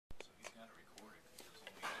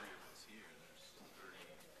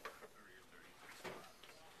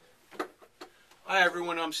Hi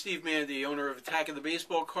everyone, I'm Steve Mandy, owner of Attack of the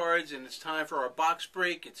Baseball Cards, and it's time for our box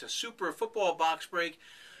break. It's a super football box break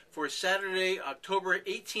for Saturday, October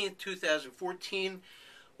 18th, 2014.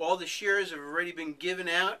 All the shares have already been given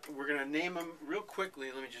out. We're going to name them real quickly.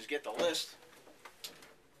 Let me just get the list.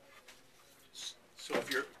 So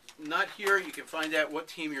if you're not here, you can find out what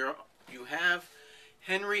team you have.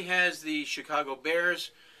 Henry has the Chicago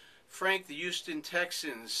Bears. Frank, the Houston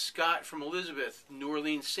Texans. Scott from Elizabeth, New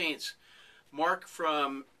Orleans Saints. Mark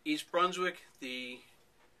from East Brunswick, the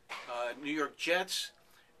New York Jets.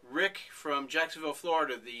 Rick from Jacksonville,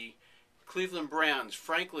 Florida, the Cleveland Browns.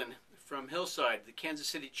 Franklin from Hillside, the Kansas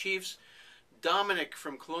City Chiefs. Dominic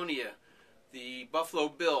from Colonia, the Buffalo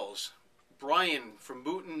Bills. Brian from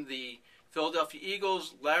Boonton, the Philadelphia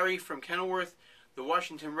Eagles. Larry from Kenilworth, the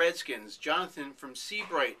Washington Redskins. Jonathan from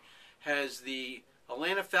Seabright has the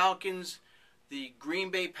Atlanta Falcons, the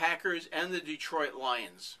Green Bay Packers, and the Detroit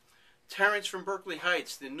Lions. Terrence from Berkeley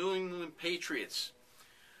Heights, the New England Patriots.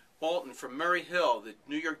 Alton from Murray Hill, the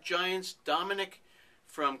New York Giants. Dominic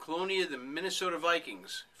from Colonia, the Minnesota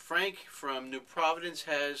Vikings. Frank from New Providence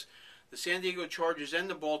has the San Diego Chargers and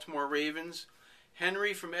the Baltimore Ravens.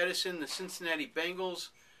 Henry from Edison, the Cincinnati Bengals.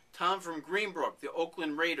 Tom from Greenbrook, the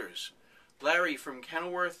Oakland Raiders. Larry from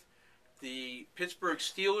Kenilworth, the Pittsburgh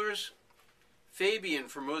Steelers. Fabian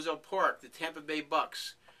from Roselle Park, the Tampa Bay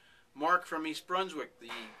Bucks. Mark from East Brunswick, the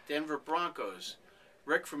Denver Broncos.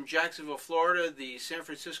 Rick from Jacksonville, Florida, the San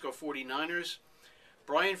Francisco 49ers.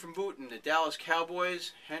 Brian from Boonton, the Dallas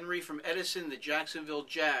Cowboys. Henry from Edison, the Jacksonville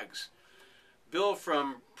Jags. Bill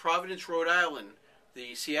from Providence, Rhode Island,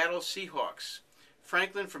 the Seattle Seahawks.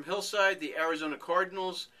 Franklin from Hillside, the Arizona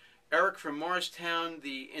Cardinals. Eric from Morristown,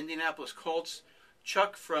 the Indianapolis Colts.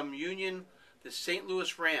 Chuck from Union, the St.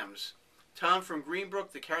 Louis Rams. Tom from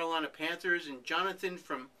Greenbrook, the Carolina Panthers. And Jonathan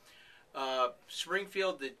from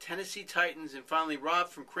Springfield, the Tennessee Titans, and finally Rob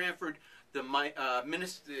from Cranford, the Miami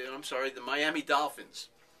Dolphins.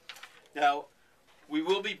 Now, we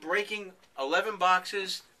will be breaking 11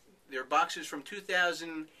 boxes. They're boxes from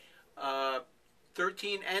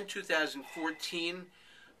 2013 and 2014.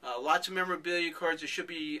 Lots of memorabilia cards. There should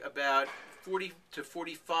be about 40 to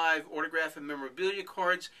 45 autograph and memorabilia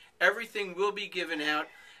cards. Everything will be given out.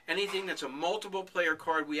 Anything that's a multiple player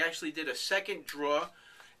card, we actually did a second draw.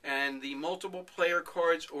 And the multiple player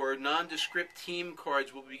cards or nondescript team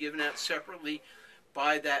cards will be given out separately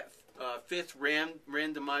by that fifth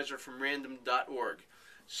randomizer from random.org.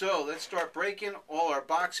 So let's start breaking all our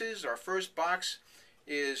boxes. Our first box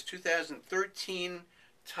is 2013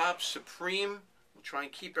 Topps Supreme. We'll try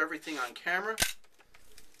and keep everything on camera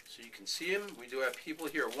so you can see them. We do have people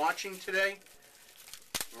here watching today.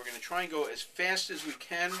 We're going to try and go as fast as we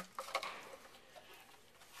can.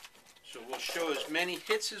 So we'll show as many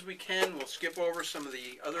hits as we can. We'll skip over some of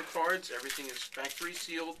the other cards. Everything is factory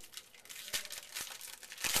sealed.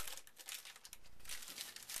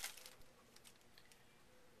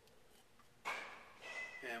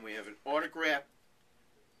 And we have an autograph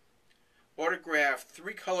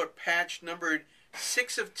 3-color patch numbered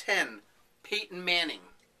 6 of 10, Peyton Manning.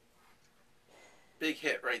 Big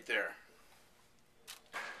hit right there.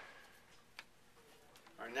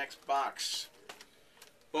 Our next box.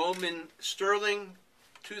 Bowman Sterling,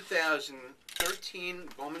 2013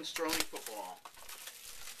 Bowman Sterling football.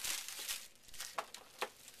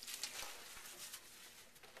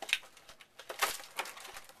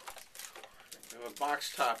 We have a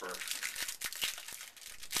box topper.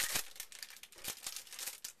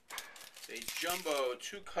 A jumbo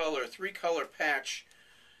 2-color, 3-color patch.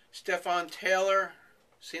 Stephon Taylor,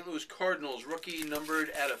 St. Louis Cardinals, rookie numbered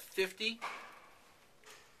out of 50.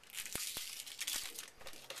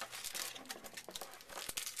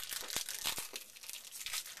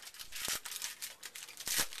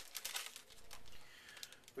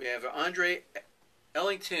 We have Andre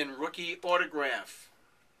Ellington, rookie autograph.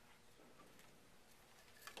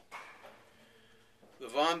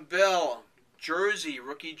 Le'Veon Bell, jersey,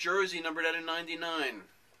 rookie jersey, numbered out of 99.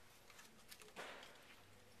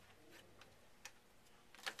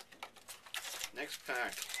 Next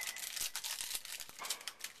pack.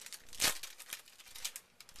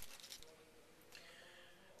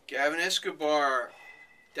 Gavin Escobar,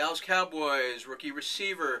 Dallas Cowboys, rookie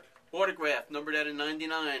receiver, autograph, numbered out of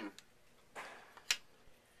 99.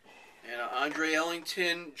 And Andre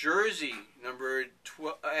Ellington, jersey, numbered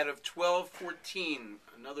out of 12/14,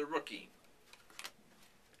 another rookie.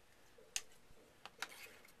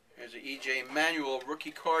 There's an E.J. Manuel,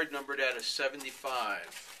 rookie card, numbered out of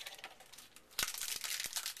 75.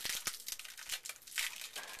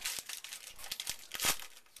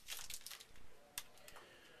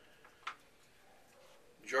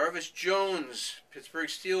 Jarvis Jones, Pittsburgh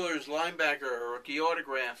Steelers linebacker, rookie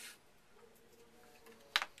autograph.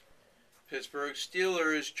 Pittsburgh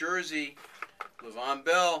Steelers jersey, Le'Veon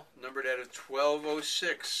Bell, numbered out of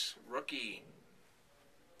 1206, rookie.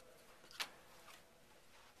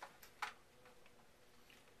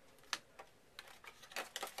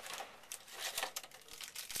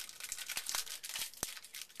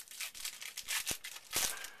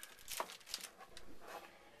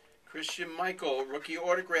 Christian Michael, rookie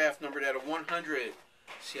autograph, numbered out of 100,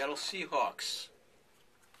 Seattle Seahawks.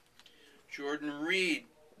 Jordan Reed,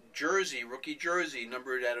 jersey, rookie jersey,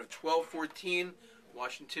 numbered out of 1214,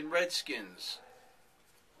 Washington Redskins.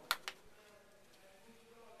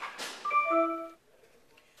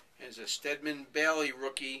 There's a Stedman Bailey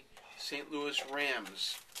rookie, St. Louis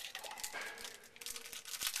Rams.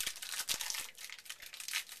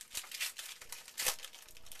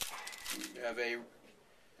 We have a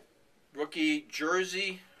rookie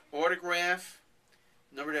jersey autograph,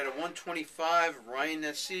 numbered out of 125, Ryan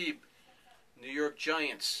Nassib, New York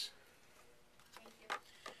Giants.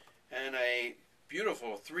 And a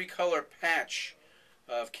beautiful three-color patch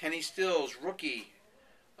of Kenny Stills, rookie,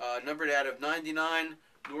 numbered out of 99,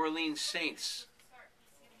 New Orleans Saints.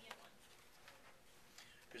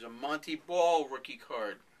 There's a Monty Ball rookie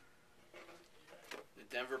card, the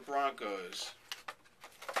Denver Broncos.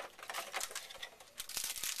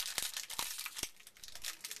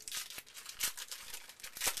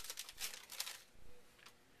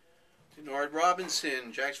 Denard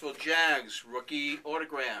Robinson, Jacksonville Jags, rookie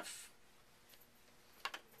autograph.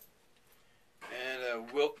 And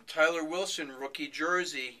Tyler Wilson, rookie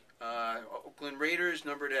jersey, Oakland Raiders,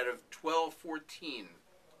 numbered out of 1214.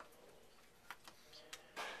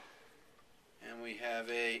 And we have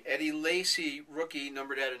a Eddie Lacy, rookie,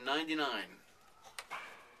 numbered out of 99.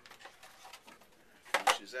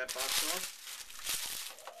 Finishes that box off.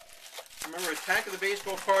 Remember, Attack of the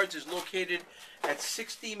Baseball Cards is located at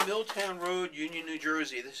 60 Milltown Road, Union, New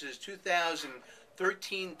Jersey. This is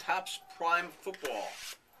 2013 Topps Prime Football.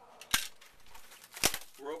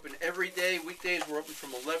 We're open every day. Weekdays we're open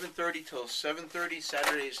from 11:30 till 7:30.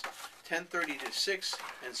 Saturdays 10:30 to 6.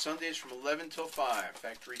 And Sundays from 11 till 5.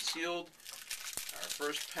 Factory sealed. Our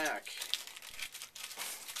first pack.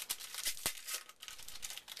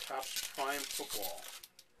 Topps Prime Football.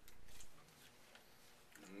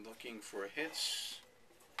 I'm looking for hits.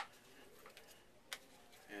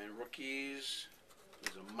 And rookies.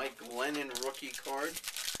 There's a Mike Glennon rookie card.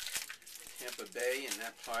 Tampa Bay in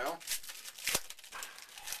that pile.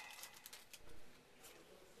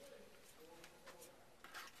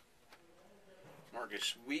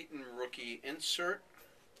 Marcus Wheaton rookie insert.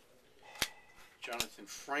 Jonathan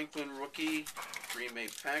Franklin rookie, Green Bay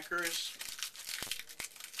Packers.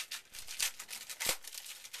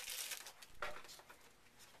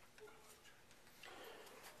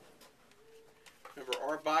 Remember,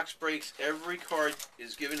 our box breaks, every card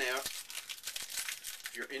is given out.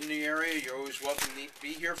 If you're in the area, you're always welcome to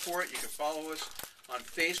be here for it. You can follow us on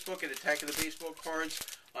Facebook at Attack of the Baseball Cards,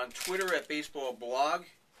 on Twitter at Baseball Blog.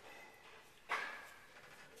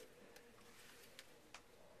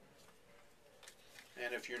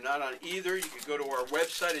 And if you're not on either, you can go to our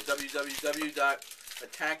website at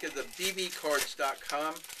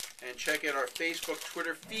www.attackofthebbcards.com and check out our Facebook,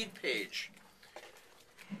 Twitter feed page.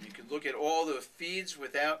 You can look at all the feeds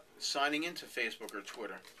without signing into Facebook or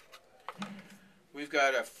Twitter. We've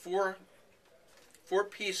got a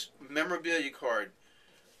four-piece memorabilia card.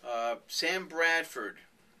 Sam Bradford,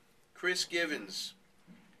 Chris Givens,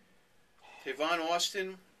 Tavon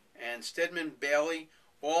Austin, and Stedman Bailey,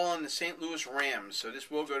 all on the St. Louis Rams. So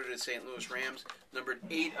this will go to the St. Louis Rams, numbered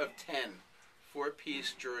 8 of 10.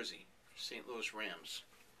 Four-piece jersey, St. Louis Rams.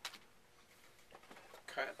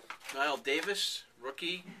 Kyle Davis,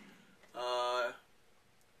 rookie,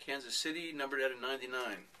 Kansas City, numbered out of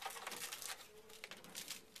 99.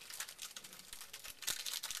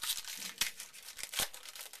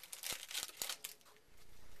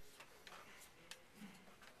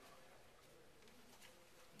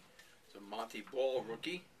 It's a Monty Ball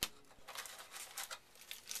rookie.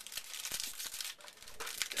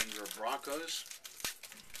 Denver Broncos.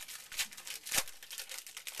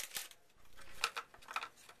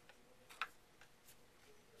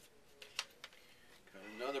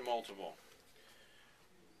 Another multiple.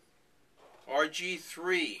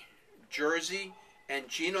 RG3 jersey and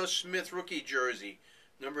Geno Smith rookie jersey,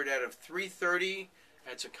 numbered out of 330.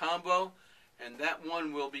 That's a combo, and that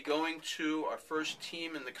one will be going to our first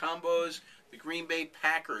team in the combos, the Green Bay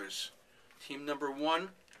Packers. Team number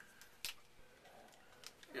 1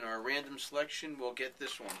 in our random selection will get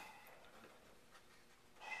this one.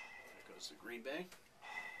 There goes the Green Bay.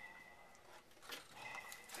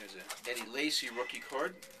 There's an Eddie Lacy rookie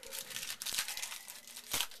card.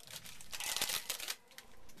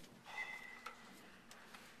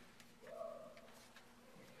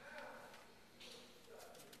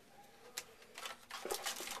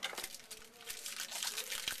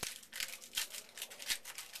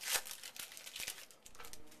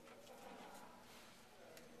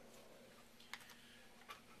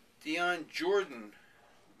 Deion Jordan,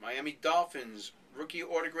 Miami Dolphins, rookie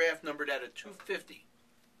autograph numbered out of 250.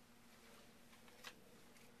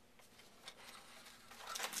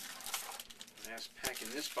 Last pack in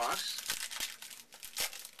this box.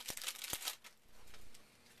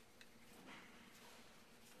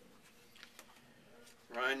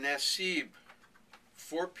 Ryan Nassib,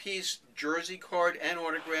 4-piece jersey card and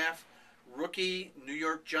autograph, rookie New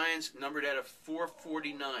York Giants, numbered out of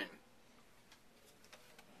 449.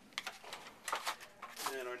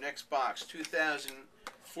 And our next box,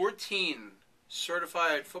 2014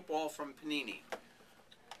 certified football from Panini.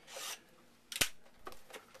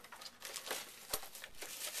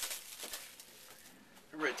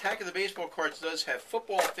 Remember, Attack of the Baseball Cards does have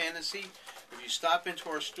football fantasy. If you stop into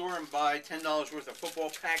our store and buy $10 worth of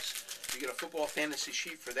football packs, you get a football fantasy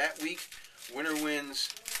sheet for that week. Winner wins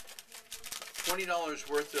 $20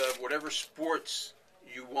 worth of whatever sports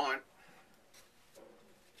you want.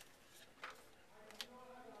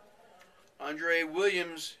 Andre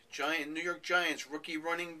Williams, New York Giants, rookie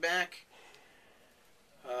running back,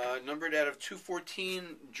 numbered out of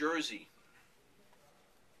 214 jersey.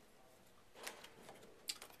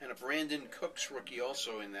 And a Brandon Cooks rookie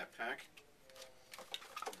also in that pack.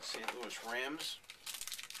 St. Louis Rams.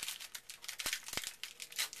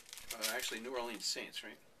 Actually, New Orleans Saints,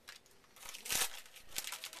 right?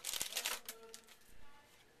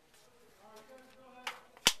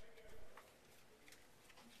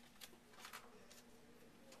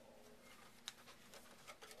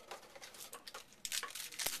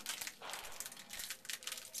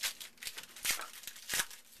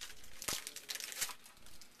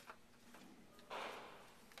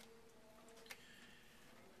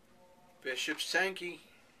 Bishop Sankey,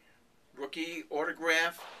 rookie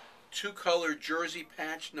autograph, 2-color jersey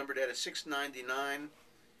patch, numbered out of 699,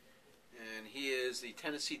 and he is the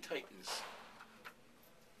Tennessee Titans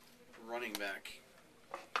running back.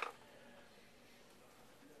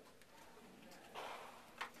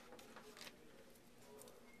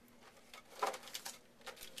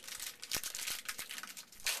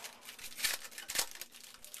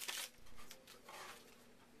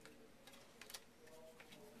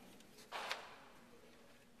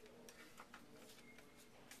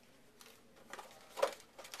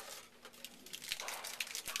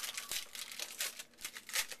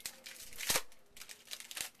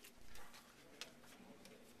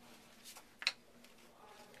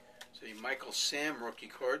 Michael Sam rookie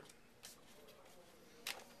card.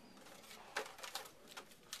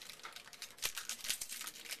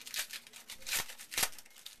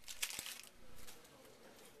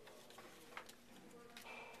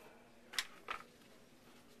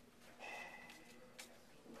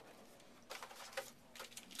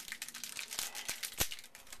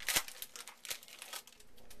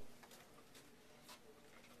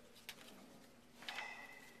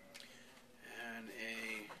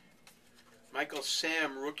 Michael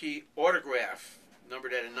Sam rookie autograph,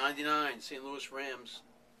 numbered out of 99, St. Louis Rams.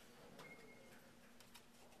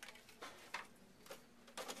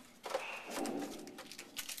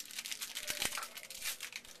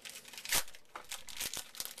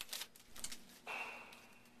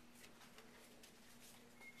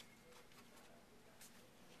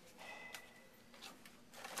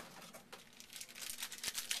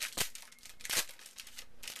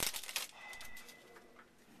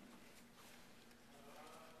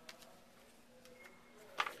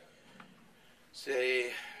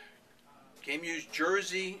 A game used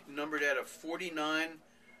jersey numbered out of 49,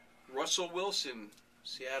 Russell Wilson,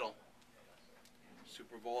 Seattle,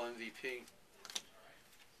 Super Bowl MVP.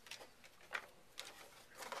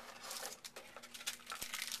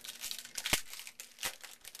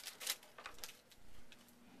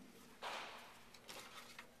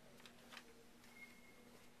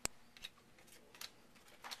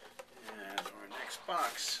 And our next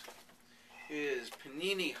box is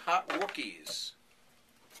Panini Hot Rookies.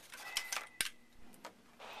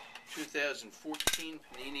 2014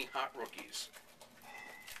 Panini Hot Rookies.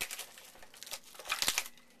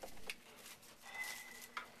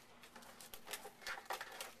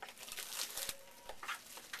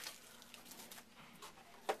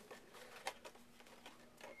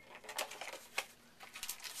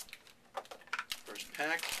 First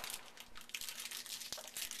pack.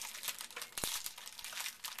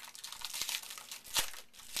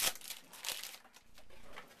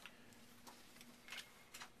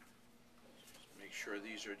 sure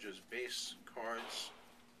these are just base cards.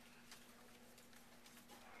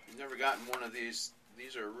 If you've never gotten one of these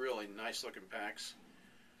are really nice looking packs.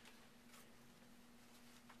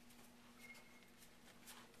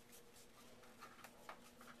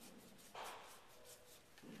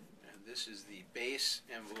 And this is the base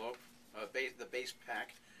envelope, the base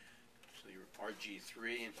pack. So your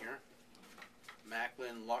RG3 in here.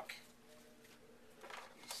 Macklin, Luck.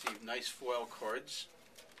 See nice foil cards.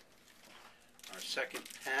 Our second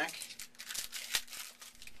pack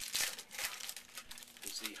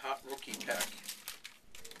is the Hot Rookie pack.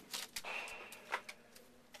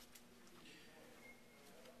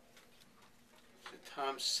 It's a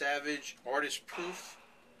Tom Savage Artist Proof,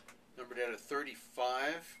 numbered out of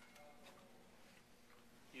 35.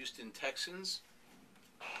 Houston Texans.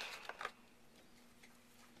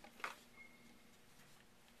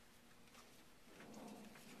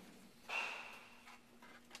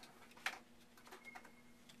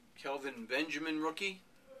 Kelvin Benjamin rookie,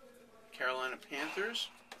 Carolina Panthers.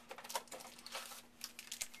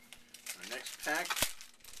 Our next pack.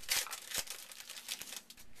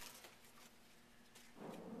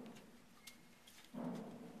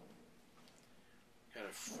 Got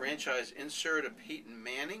a franchise insert of Peyton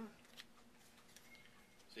Manning.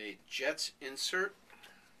 It's a Jets insert.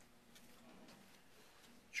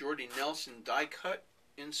 Jordy Nelson die cut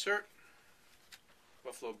insert.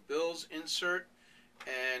 Buffalo Bills insert.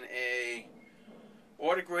 And a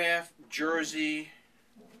autograph jersey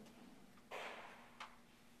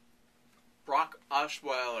Brock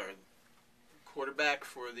Osweiler, quarterback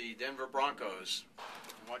for the Denver Broncos.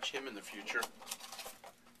 Watch him in the future.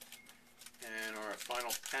 And our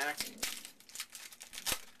final pack.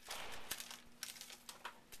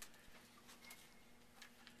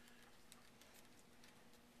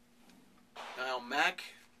 Kyle Mack,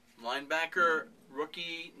 linebacker,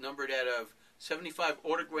 rookie, numbered out of 75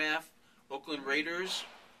 autograph, Oakland Raiders.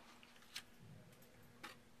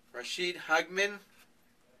 Rashid Hagman,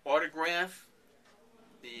 autograph,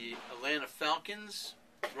 the Atlanta Falcons,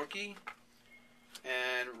 rookie.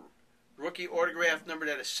 And rookie autograph numbered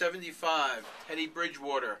out of 75, Teddy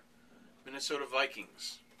Bridgewater, Minnesota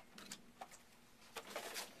Vikings.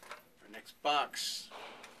 Our next box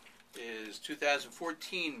is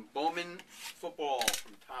 2014 Bowman Football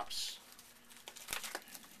from Topps.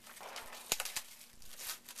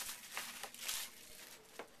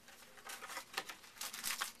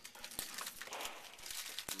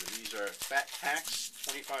 These are fat packs,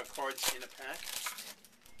 25 cards in a pack.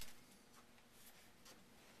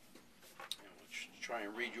 And we'll try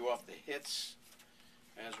and read you off the hits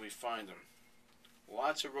as we find them.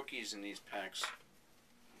 Lots of rookies in these packs.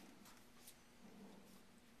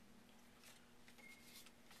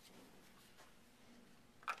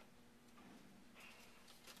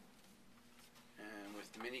 And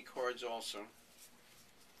with mini cards also.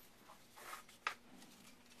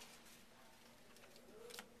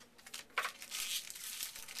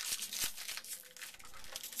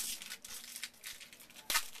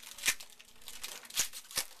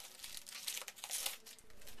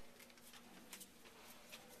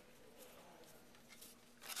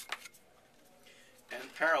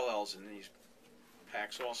 Parallels in these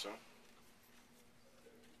packs also.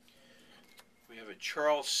 We have a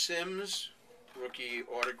Charles Sims rookie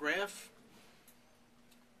autograph.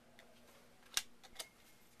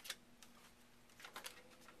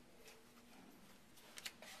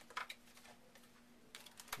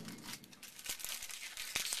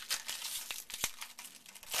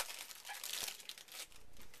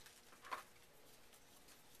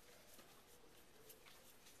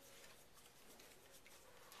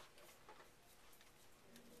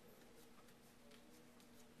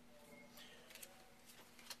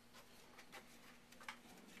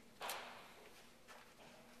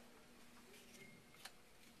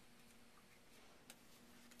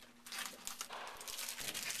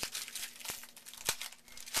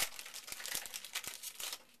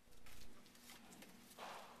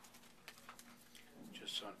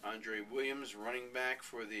 Andre Williams, running back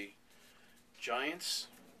for the Giants.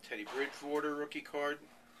 Teddy Bridgewater rookie card.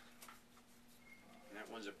 And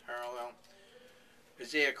that one's a parallel.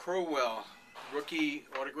 Isaiah Crowell rookie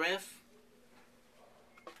autograph.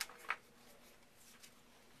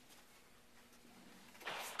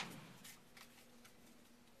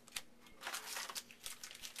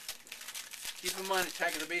 Keep in mind,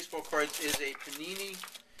 Attack of the Baseball Cards is a Panini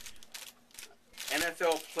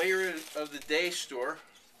NFL Player of the Day store.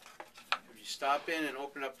 If you stop in and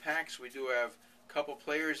open up packs, we do have a couple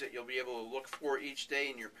players that you'll be able to look for each day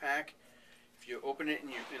in your pack. If you open it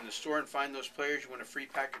in the store and find those players, you win a free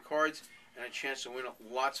pack of cards and a chance to win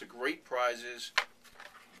lots of great prizes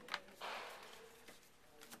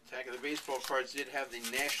Attack of the Baseball cards did have the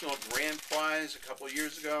National Grand Prize a couple of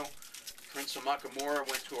years ago. Prince of Makamura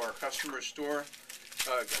went to our customer's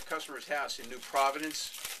house in New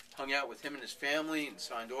Providence, hung out with him and his family and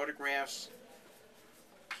signed autographs.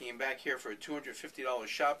 Came back here for a $250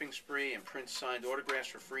 shopping spree, and Prince signed autographs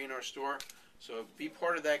for free in our store. So be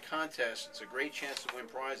part of that contest. It's a great chance to win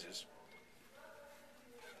prizes.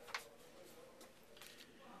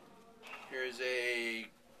 Here's a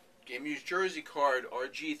Game Used Jersey card,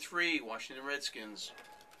 RG3, Washington Redskins.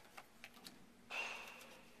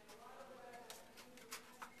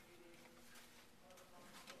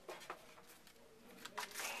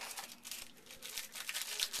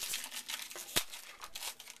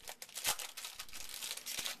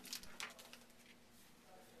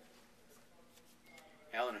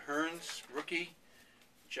 Alan Hearns, rookie,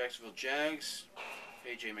 Jacksonville Jags.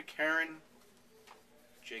 A.J. McCarron.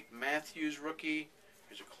 Jake Matthews, rookie.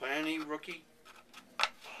 Here's a Clanny, rookie.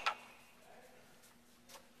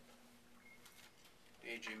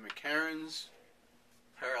 A.J. McCarron's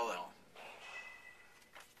parallel.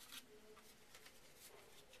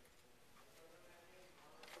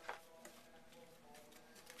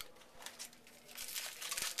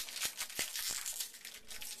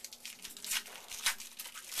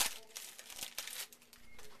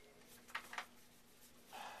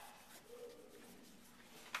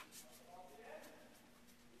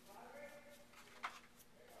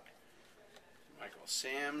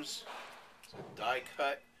 Sam's, it's a die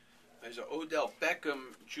cut. There's an Odell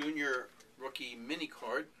Beckham Jr. rookie mini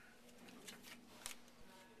card.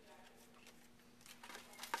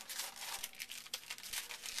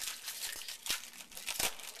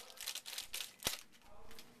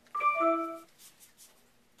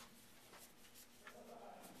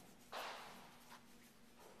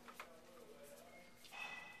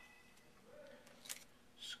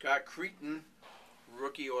 Scott Cretin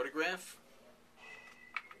rookie autograph.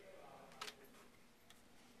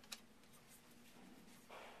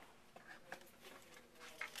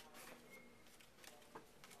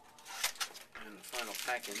 Final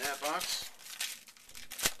pack in that box.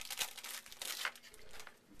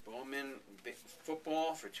 Bowman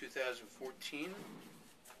football for 2014.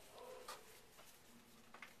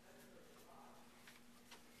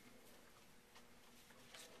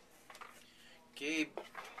 Gabe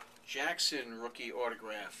Jackson rookie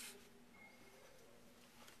autograph.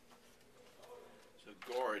 So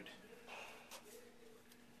guard.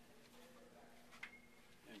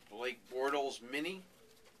 And Blake Bortles mini.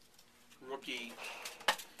 Rookie.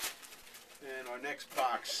 And our next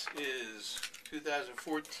box is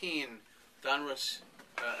 2014 Donruss,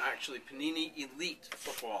 actually Panini Elite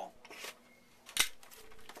football.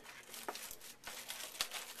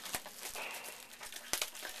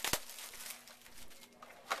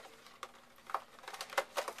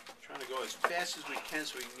 Trying to go as fast as we can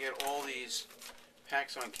so we can get all these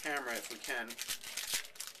packs on camera if we can.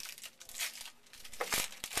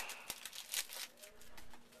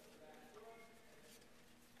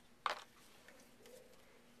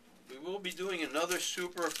 We'll be doing another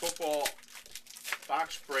Super Football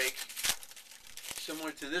box break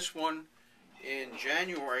similar to this one in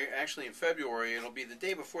January, actually in February. It'll be the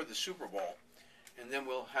day before the Super Bowl, and then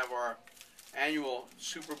we'll have our annual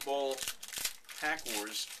Super Bowl Pack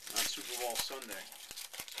Wars on Super Bowl Sunday,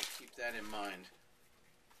 so keep that in mind.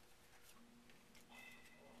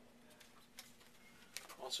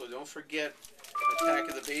 Also, don't forget Attack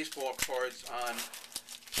of the Baseball cards on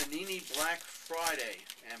Panini Black Friday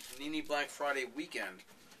and Panini Black Friday weekend.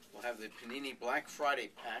 We'll have the Panini Black Friday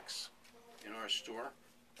packs in our store.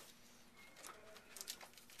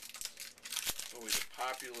 Always a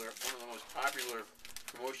popular, one of the most popular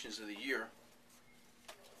promotions of the year.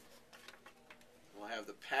 We'll have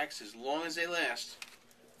the packs as long as they last.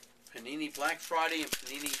 Panini Black Friday and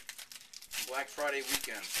Panini Black Friday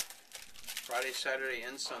weekend. Friday, Saturday,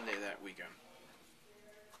 and Sunday that weekend.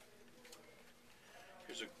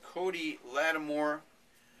 Here's a Cody Lattimore,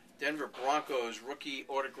 Denver Broncos rookie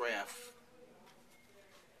autograph.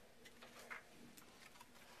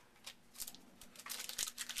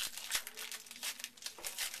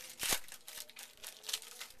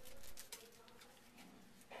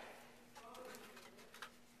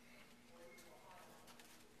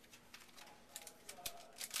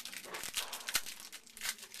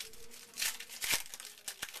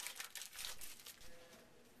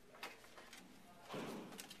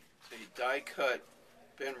 Die cut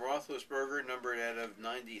Ben Roethlisberger, numbered out of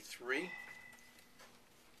 93.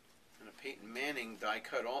 And a Peyton Manning die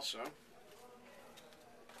cut also.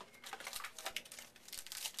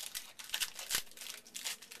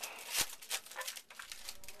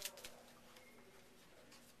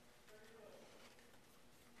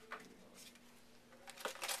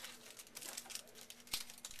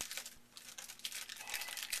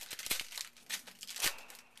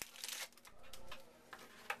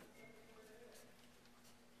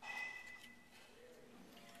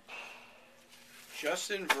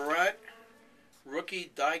 Justin Verrett,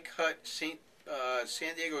 rookie die cut San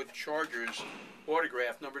Diego Chargers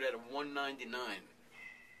autograph, numbered out of 199.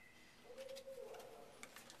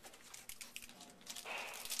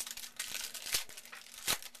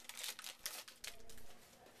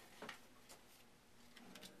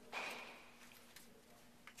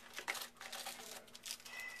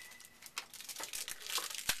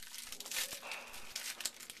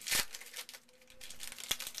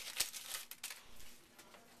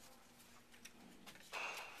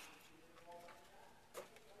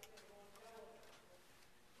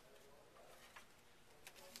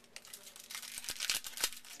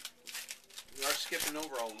 We are skipping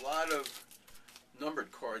over a lot of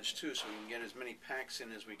numbered cards too, so we can get as many packs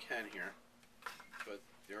in as we can here. But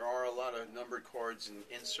there are a lot of numbered cards and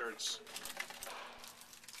inserts.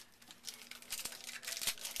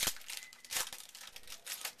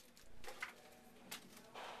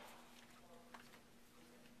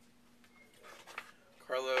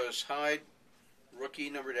 Carlos Hyde,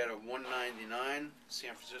 rookie, numbered out of 199,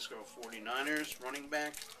 San Francisco 49ers running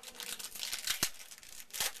back.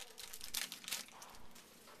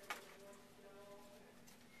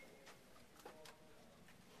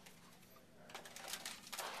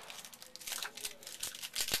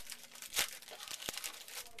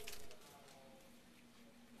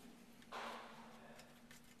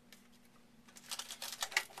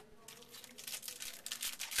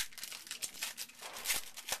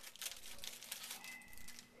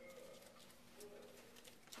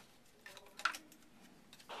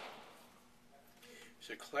 It's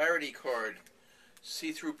a clarity card,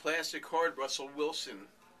 see-through plastic card, Russell Wilson.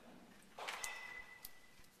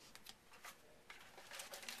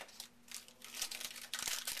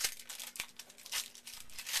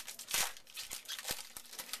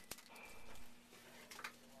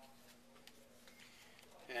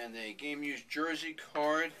 And a game-used jersey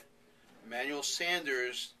card, Emmanuel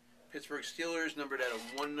Sanders, Pittsburgh Steelers, numbered out of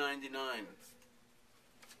 199.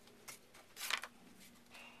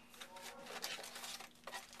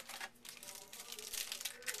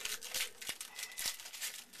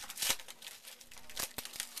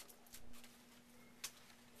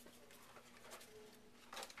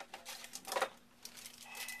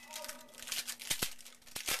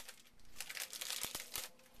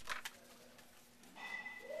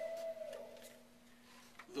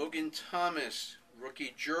 Logan Thomas,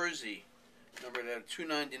 rookie jersey, numbered out of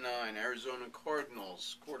 299, Arizona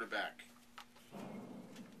Cardinals, quarterback.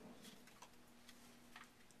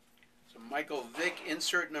 So Michael Vick,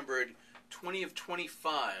 insert numbered 20 of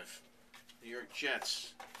 25, New York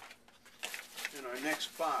Jets. In our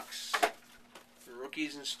next box, the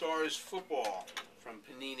Rookies and Stars Football from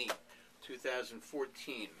Panini,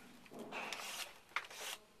 2014.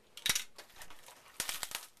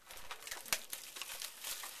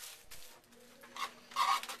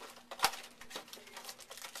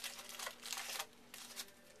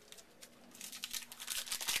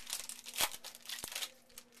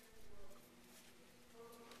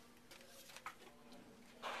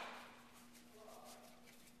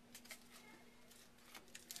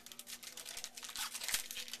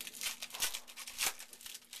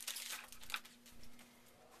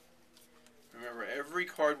 Remember, every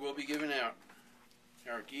card will be given out.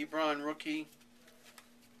 Eric Ebron, rookie.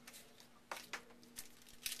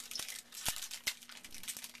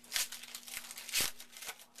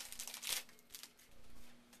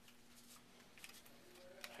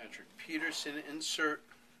 Patrick Peterson, insert.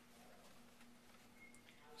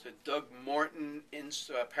 It's a Doug Martin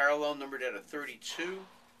parallel, numbered out of 32.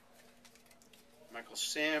 Michael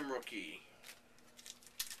Sam, rookie.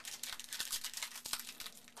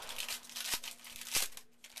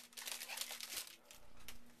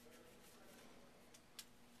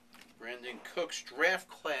 Brandon Cooks, draft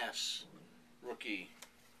class, rookie.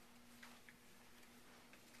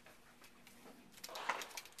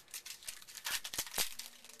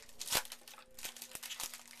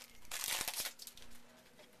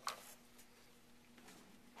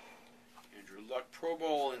 Andrew Luck, Pro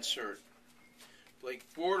Bowl insert. Blake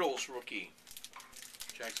Bortles, rookie.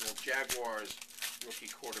 Jacksonville Jaguars, rookie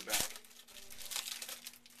quarterback.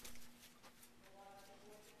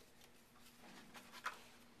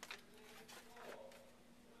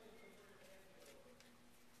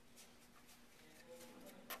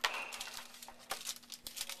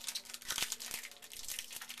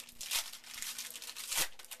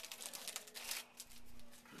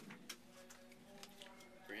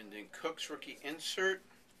 Brandon Cooks, rookie insert.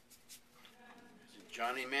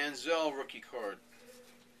 Johnny Manziel, rookie card.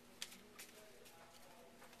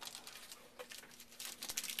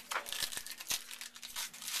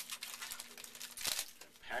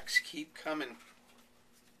 Packs keep coming.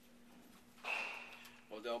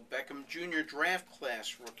 Odell Beckham Jr. Draft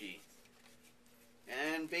Class Rookie.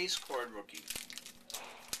 And Base Card Rookie.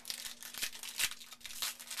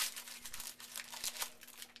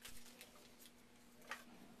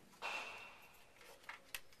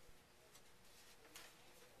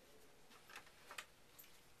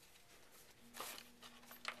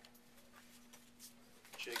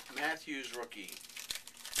 Jake Matthews Rookie.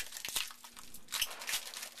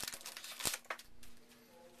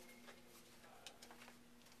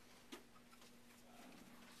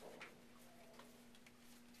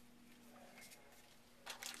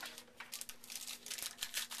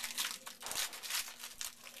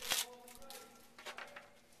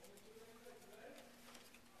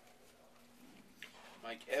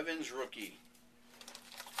 Mike Evans Rookie.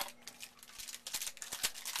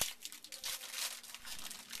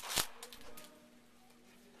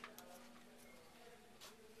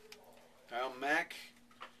 Kyle Mack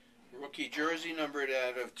Rookie jersey numbered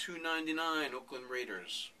out of 299, Oakland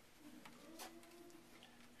Raiders.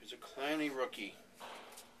 Here's a Clowney Rookie.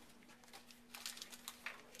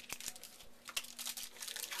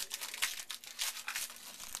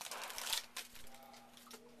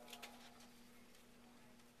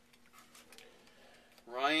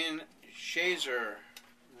 Ryan Shazier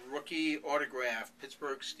Rookie Autograph,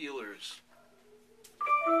 Pittsburgh Steelers.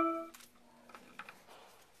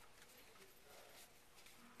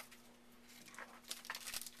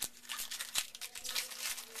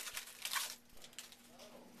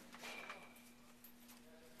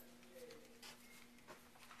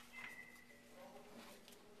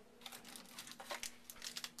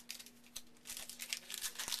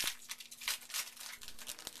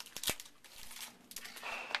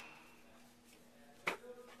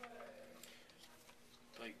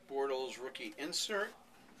 Bortles Rookie Insert.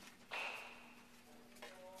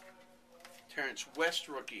 Terrence West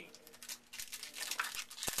Rookie.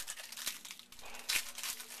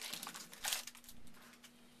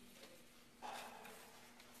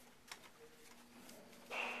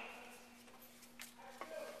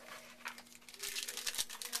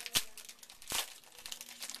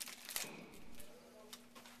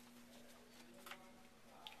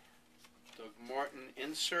 Doug Martin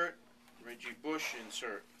Insert. Reggie Bush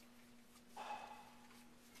Insert.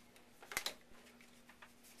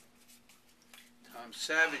 Tom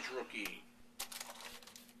Savage Rookie.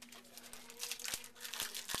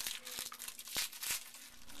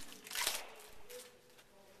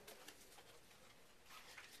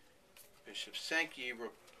 Bishop Sankey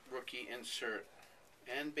Rookie Insert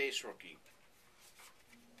and Base Rookie.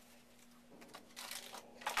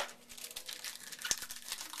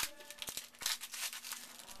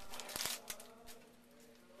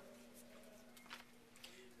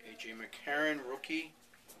 A.J. McCarron Rookie.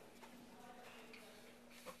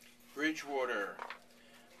 Bridgewater,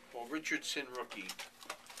 Paul Richardson Rookie.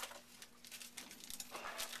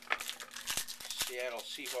 Seattle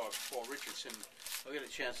Seahawks, Paul Richardson. I'll get a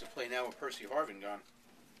chance to play now with Percy Harvin gone.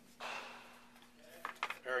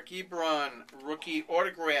 Eric Ebron Rookie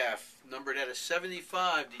Autograph, numbered out of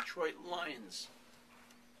 75, Detroit Lions.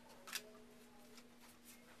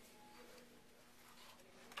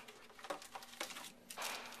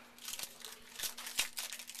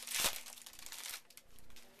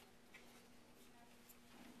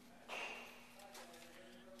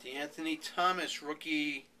 Anthony Thomas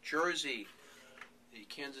Rookie Jersey, the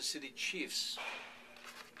Kansas City Chiefs.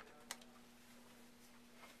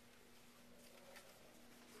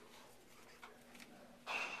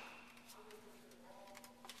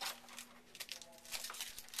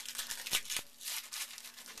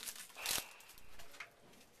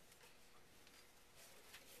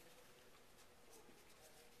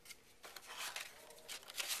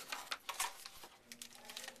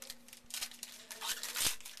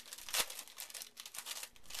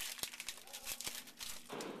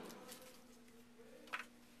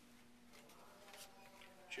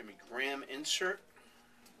 Jimmy Graham Insert.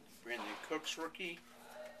 Brandon Cooks Rookie.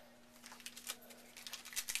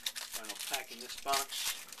 Final pack in this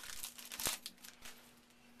box.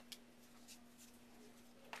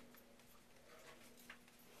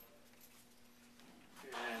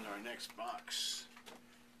 And our next box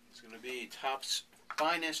is going to be Topps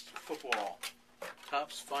Finest Football.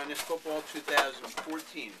 Topps Finest Football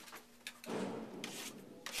 2014.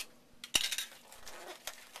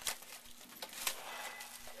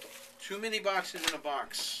 Too many boxes in a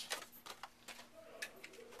box.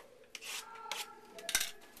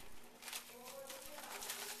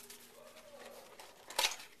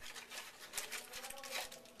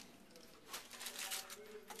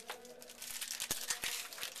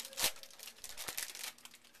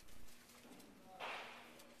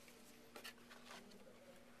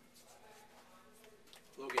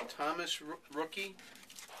 Thomas rookie.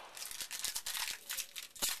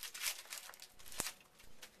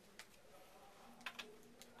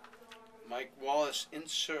 Mike Wallace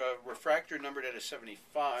refractor numbered at a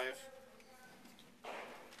 75.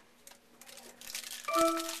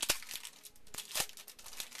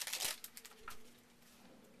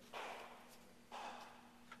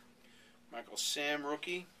 Michael Sam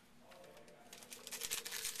rookie.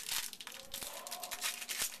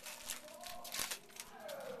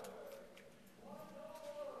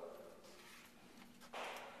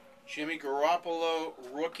 Jimmy Garoppolo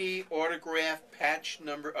rookie autograph patch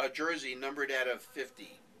jersey numbered out of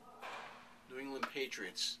 50. New England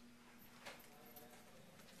Patriots.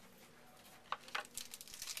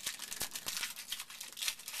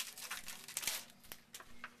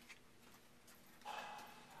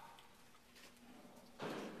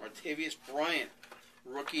 Martavius Bryant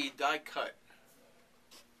rookie die cut.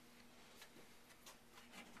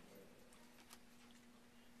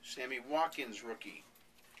 Sammy Watkins rookie.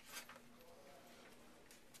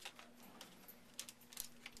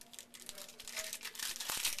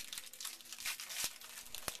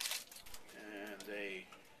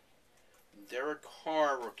 Derek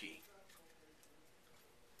Carr rookie.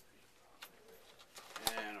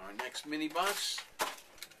 And our next mini box.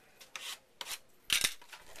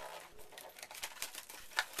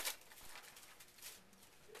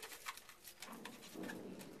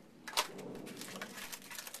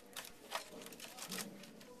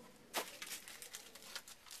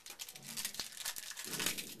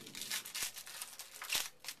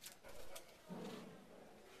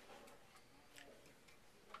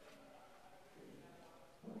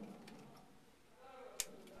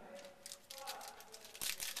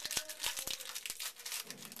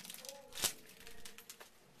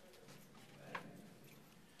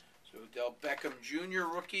 Odell Beckham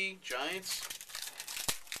Jr. rookie, Giants.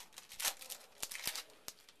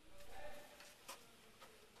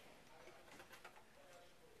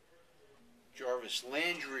 Jarvis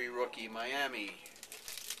Landry rookie, Miami.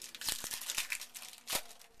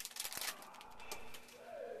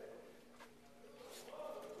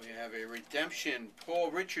 We have a redemption,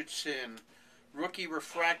 Paul Richardson rookie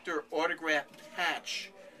refractor autograph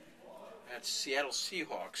patch. That's Seattle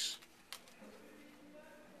Seahawks.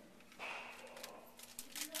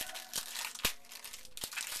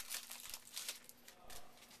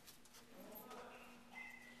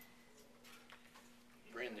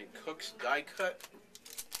 Brandon Cooks die cut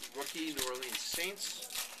rookie, New Orleans Saints.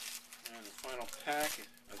 And the final pack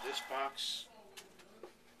of this box.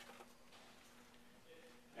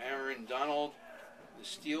 Aaron Donald, the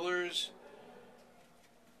Steelers.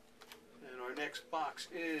 And our next box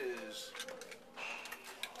is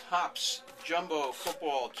Topps Jumbo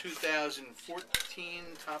Football 2014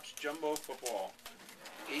 Topps Jumbo Football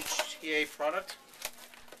HTA product.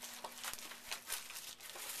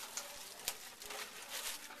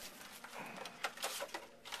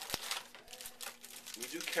 We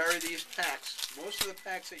do carry these packs. Most of the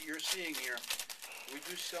packs that you're seeing here, we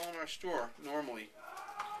do sell in our store normally.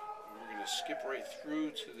 And we're going to skip right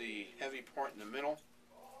through to the heavy part in the middle.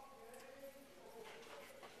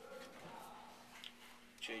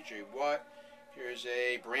 J.J. Watt. Here's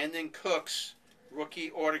a Brandon Cooks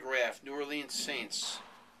rookie autograph, New Orleans Saints.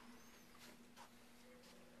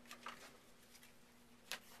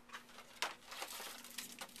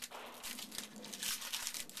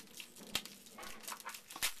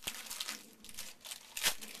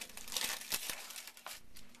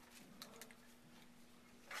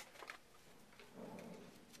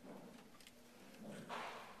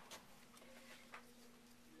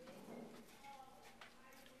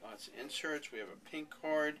 Lots of inserts. We have a pink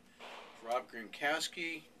card, Rob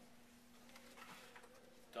Gronkowski,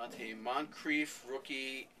 Dante Moncrief,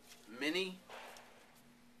 rookie mini.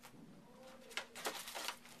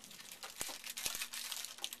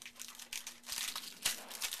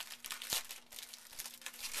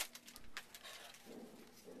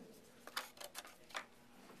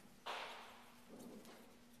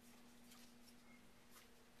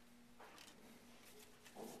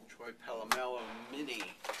 Troy Polamalu mini.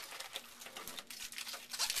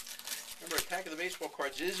 Remember, Attack of the Baseball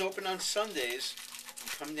Cards is open on Sundays.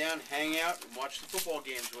 You come down, hang out, and watch the football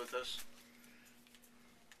games with us.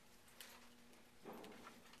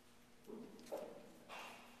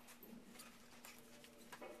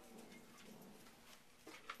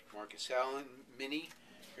 Marcus Allen mini.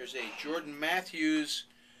 Here's a Jordan Matthews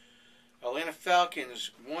Atlanta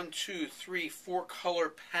Falcons 1, 2, 3, 4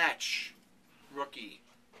 color patch rookie.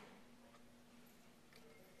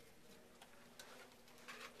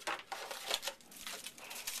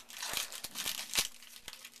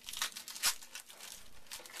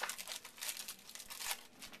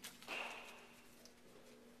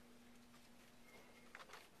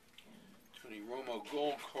 Romo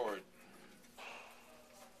Gold card.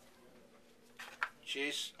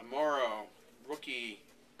 Jace Amaro, rookie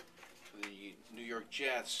for the New York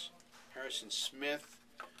Jets. Harrison Smith,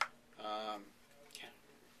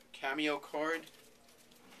 cameo card,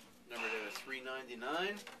 numbered at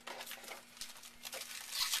 $3.99.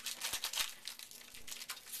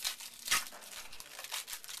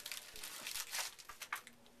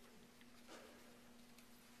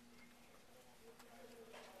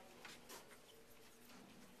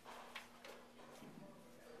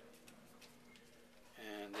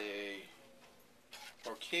 And a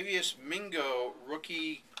Orcavius Mingo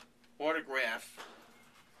rookie autograph,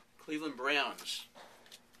 Cleveland Browns.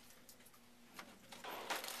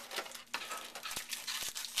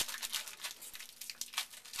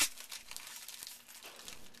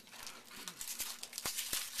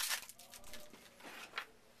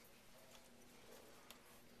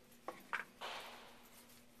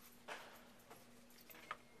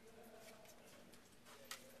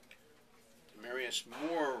 Demarius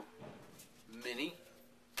Moore mini.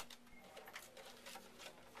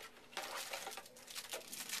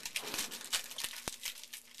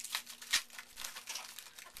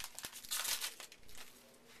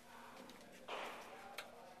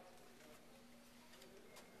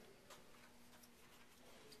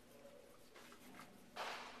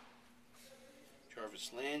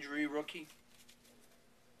 Jarvis Landry rookie.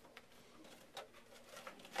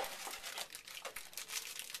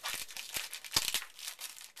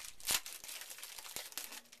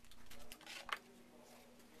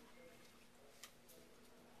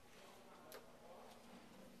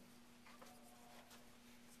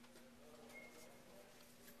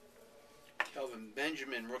 Kelvin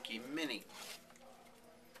Benjamin rookie mini.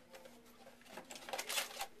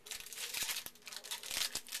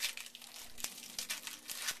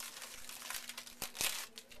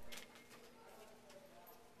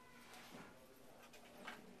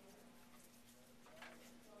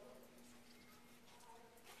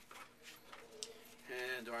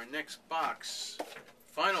 And our next box,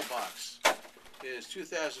 final box, is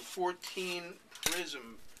 2014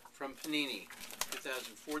 Prism from Panini.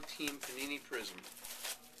 2014 Panini Prism.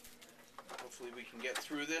 Hopefully we can get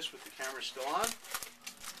through this with the camera still on.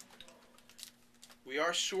 We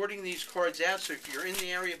are sorting these cards out, so if you're in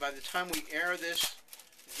the area by the time we air this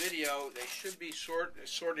video, they should be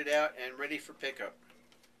sorted out and ready for pickup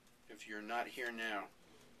if you're not here now.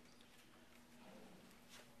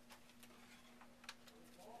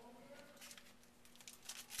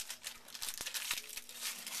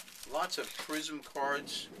 Lots of Prism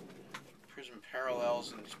cards, Prism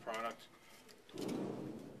parallels in this product.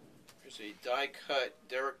 There's a die-cut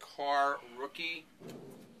Derek Carr rookie.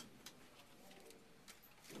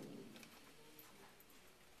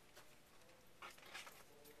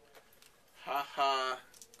 Haha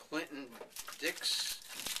Clinton Dix,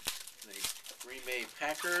 the Green Bay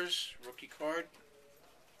Packers rookie card.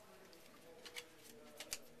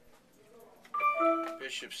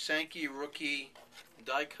 Bishop Sankey rookie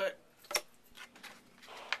die cut.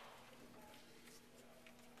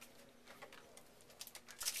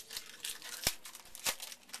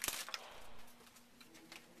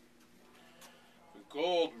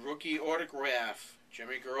 Gold rookie autograph,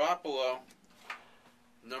 Jimmy Garoppolo,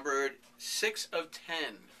 numbered 6 of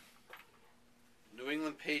 10, New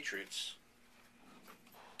England Patriots,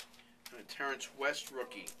 and a Terrence West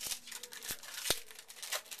rookie.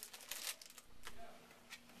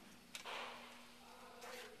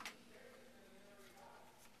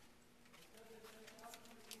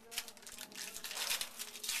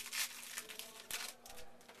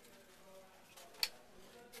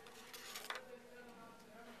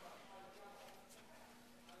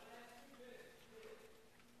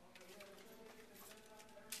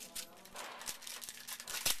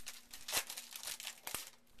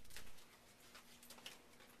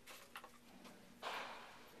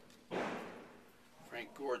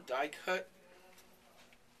 Frank Gore die cut.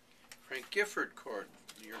 Frank Gifford card,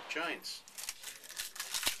 New York Giants.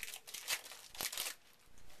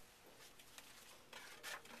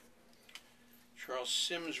 Charles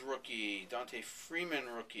Sims rookie, Dante Freeman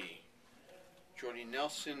rookie, Jordy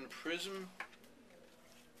Nelson Prism.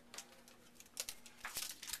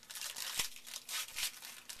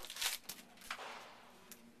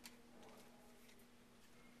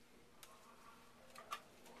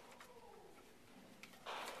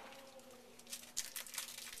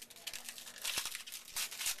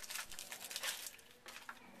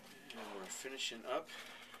 Finishing up,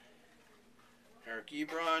 Eric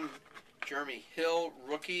Ebron, Jeremy Hill,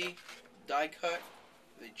 rookie, die cut,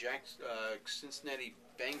 the Cincinnati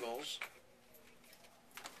Bengals.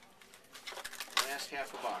 Last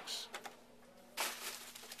half a box.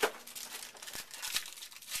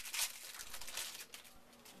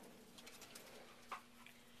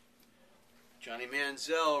 Johnny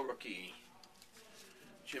Manziel, rookie.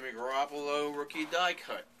 Jimmy Garoppolo, rookie die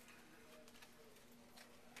cut.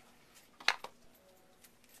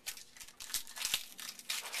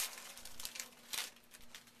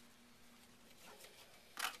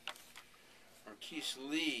 Marquise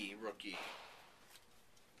Lee, rookie.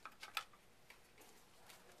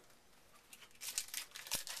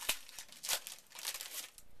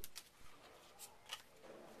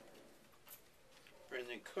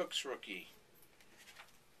 Brandon Cooks, rookie.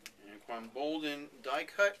 Anquan Bolden, die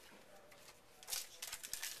cut.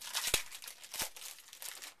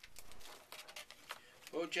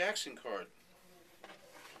 Bo Jackson card.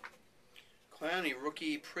 Clowney,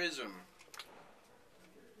 rookie prism.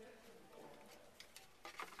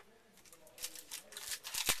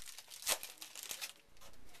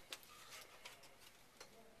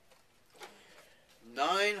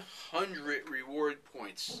 $900 reward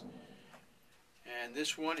points. And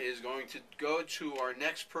this one is going to go to our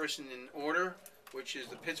next person in order, which is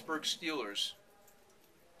the Pittsburgh Steelers.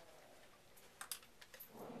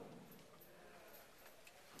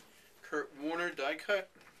 Kurt Warner, die cut.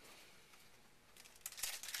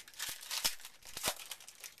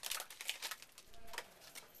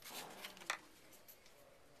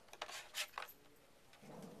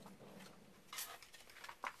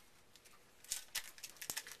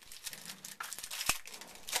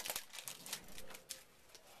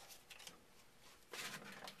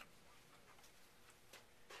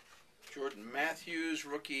 Jordan Matthews,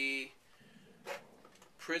 rookie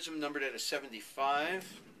prism, numbered at a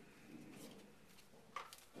 75.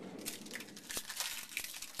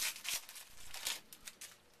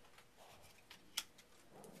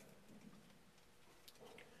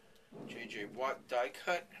 J.J. Watt, die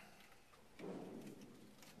cut.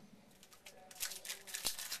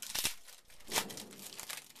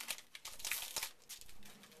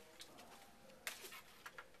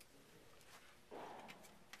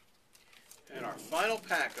 And our final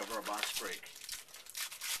pack of our box break.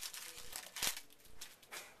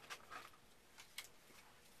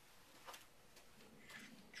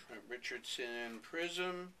 Trent Richardson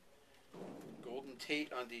prism. Golden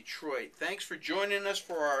Tate on Detroit. Thanks for joining us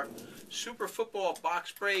for our Super Football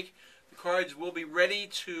box break. The cards will be ready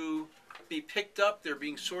to be picked up. They're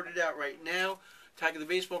being sorted out right now. Attack of the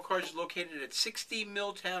Baseball cards is located at 60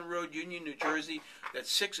 Milltown Road, Union, New Jersey.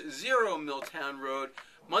 That's 60 Milltown Road.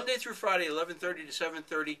 Monday through Friday, 11:30 to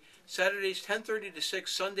 7:30. Saturdays, 10:30 to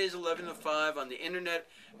 6. Sundays, 11 to 5. On the internet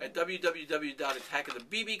at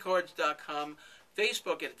www.attackofthebbcards.com.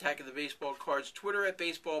 Facebook at Attack of the Baseball Cards. Twitter at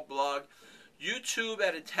Baseball Blog. YouTube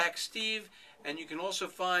at Attack Steve. And you can also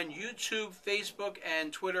find YouTube, Facebook,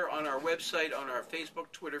 and Twitter on our website on our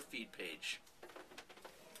Facebook, Twitter feed page.